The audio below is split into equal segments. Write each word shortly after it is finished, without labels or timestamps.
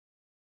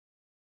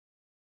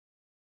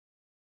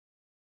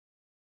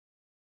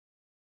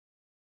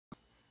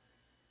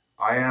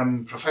I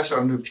am Professor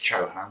Anoop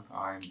Chauhan.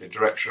 I'm the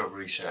Director of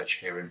Research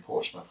here in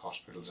Portsmouth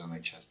Hospital's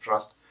NHS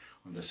Trust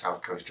on the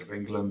south coast of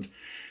England.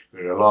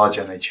 We're a large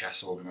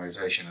NHS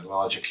organisation, a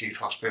large acute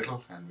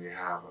hospital, and we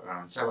have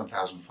around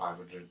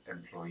 7,500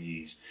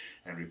 employees,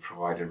 and we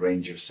provide a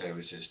range of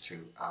services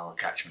to our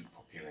catchment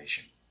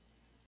population.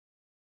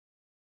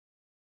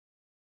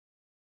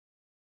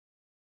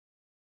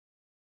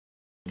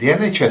 The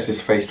NHS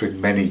is faced with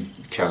many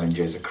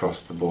challenges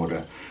across the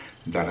border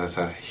that has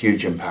a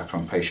huge impact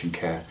on patient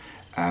care,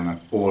 and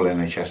all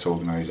NHS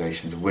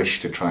organisations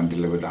wish to try and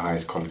deliver the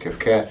highest quality of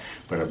care,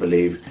 but I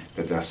believe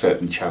that there are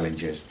certain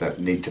challenges that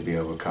need to be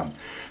overcome.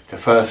 The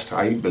first,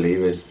 I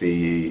believe, is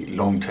the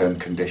long-term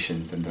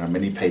conditions, and there are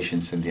many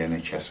patients in the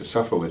NHS who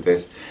suffer with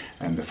this,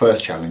 and the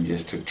first challenge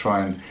is to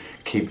try and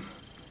keep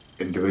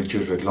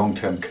individuals with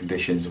long-term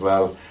conditions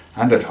well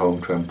and at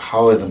home, to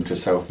empower them to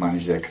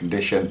self-manage their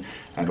condition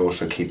and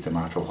also keep them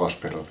out of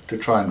hospital, to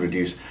try and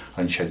reduce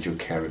unscheduled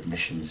care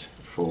admissions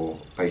for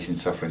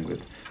patients suffering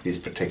with these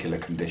particular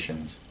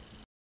conditions.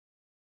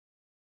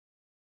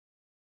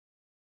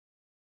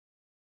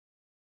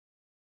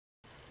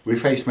 We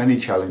face many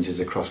challenges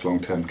across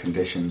long-term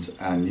conditions,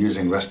 and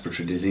using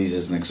respiratory disease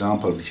as an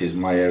example, which is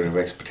my area of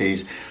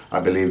expertise,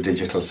 I believe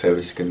digital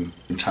service can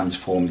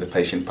transform the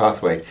patient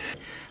pathway.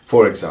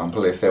 For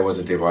example, if there was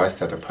a device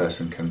that a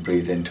person can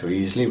breathe into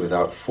easily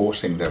without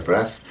forcing their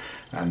breath,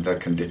 and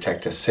that can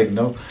detect a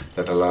signal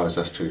that allows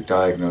us to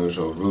diagnose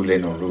or rule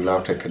in or rule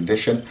out a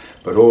condition,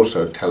 but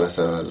also tell us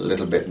a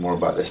little bit more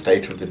about the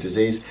state of the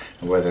disease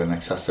and whether an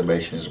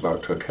exacerbation is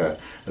about to occur,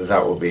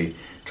 that will be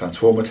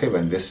transformative.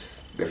 And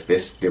if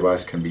this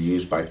device can be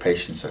used by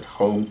patients at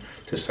home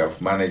to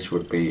self-manage,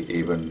 would be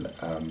even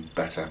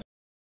better.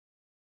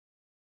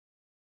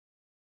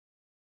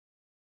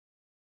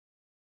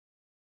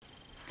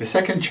 The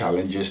second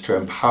challenge is to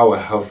empower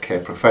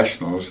healthcare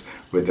professionals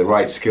with the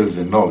right skills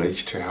and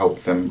knowledge to help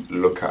them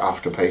look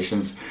after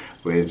patients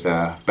with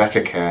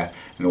better care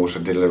and also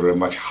deliver a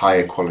much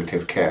higher quality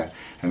of care.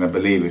 And I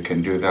believe we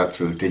can do that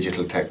through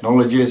digital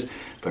technologies,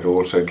 but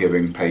also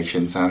giving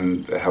patients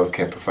and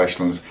healthcare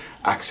professionals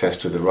access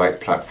to the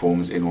right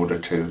platforms in order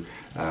to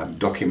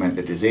document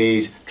the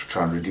disease, to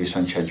try and reduce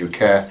unscheduled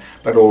care,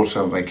 but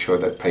also make sure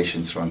that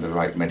patients are on the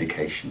right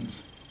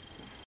medications.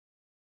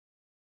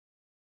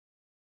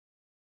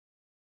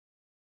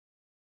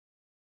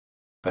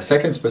 A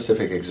second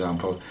specific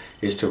example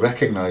is to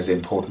recognise the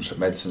importance of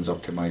medicines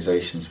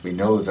optimizations. We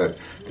know that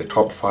the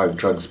top 5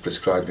 drugs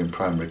prescribed in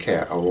primary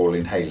care are all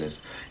inhalers,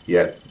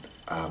 yet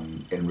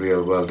in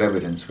real world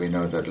evidence we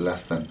know that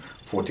less than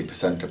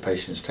 40% of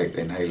patients take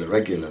the inhaler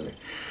regularly.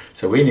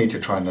 So we need to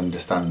try and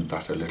understand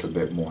that a little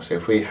bit more. So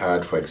if we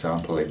had, for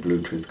example, a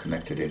Bluetooth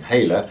connected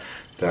inhaler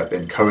that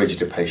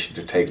encouraged a patient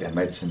to take their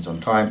medicines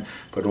on time,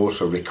 but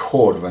also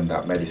record when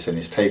that medicine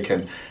is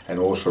taken and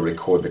also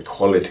record the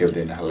quality of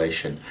the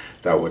inhalation,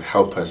 that would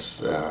help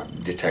us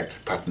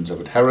detect patterns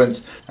of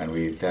adherence, and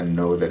we then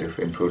know that if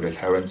improved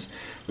adherence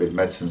with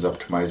medicines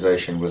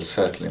optimization will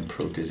certainly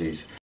improve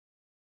disease.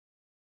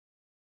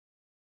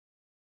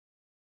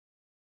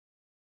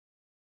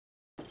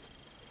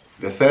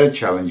 The third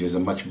challenge is a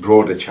much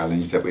broader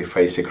challenge that we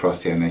face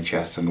across the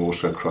NHS and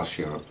also across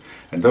Europe.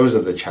 And those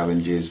are the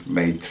challenges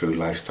made through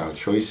lifestyle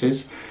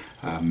choices.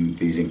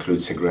 These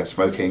include cigarette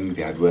smoking,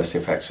 the adverse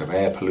effects of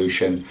air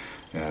pollution,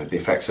 the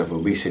effects of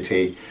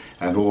obesity,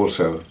 and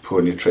also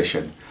poor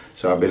nutrition.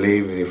 So I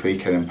believe if we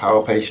can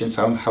empower patients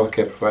and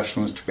healthcare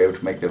professionals to be able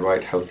to make the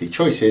right healthy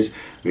choices,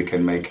 we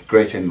can make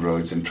great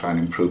inroads and try and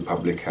improve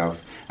public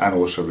health and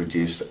also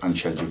reduce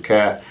unscheduled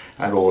care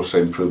and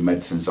also improve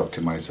medicines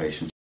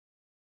optimization.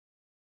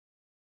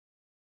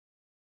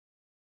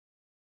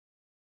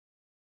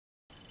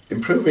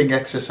 Improving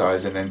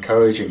exercise and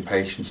encouraging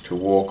patients to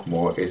walk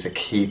more is a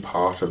key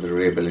part of the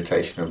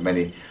rehabilitation of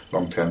many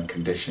long-term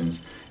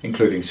conditions,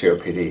 including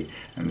COPD.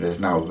 And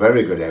there's now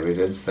very good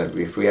evidence that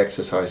if we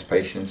exercise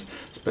patients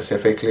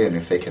specifically, and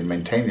if they can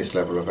maintain this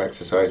level of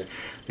exercise,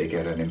 they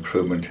get an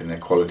improvement in their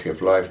quality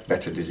of life,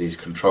 better disease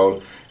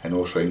control, and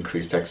also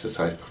increased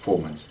exercise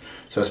performance.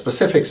 So a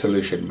specific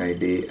solution may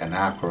be an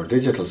app or a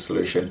digital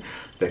solution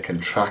that can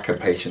track a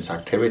patient's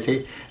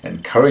activity,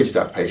 encourage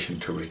that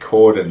patient to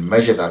record and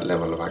measure that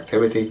level of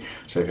activity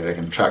so that they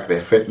can track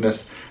their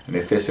fitness. And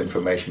if this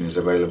information is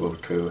available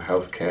to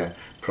healthcare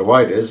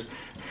providers,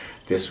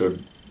 this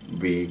would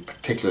be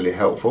particularly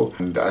helpful.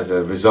 And as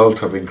a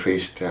result of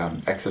increased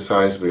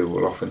exercise, we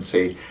will often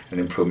see an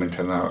improvement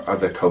in our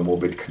other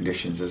comorbid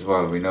conditions as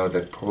well. We know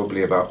that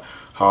probably about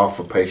half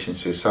of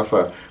patients who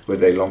suffer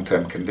with a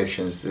long-term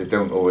conditions, they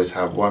don't always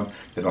have one,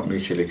 they're not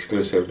mutually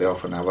exclusive, they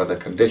often have other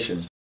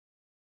conditions.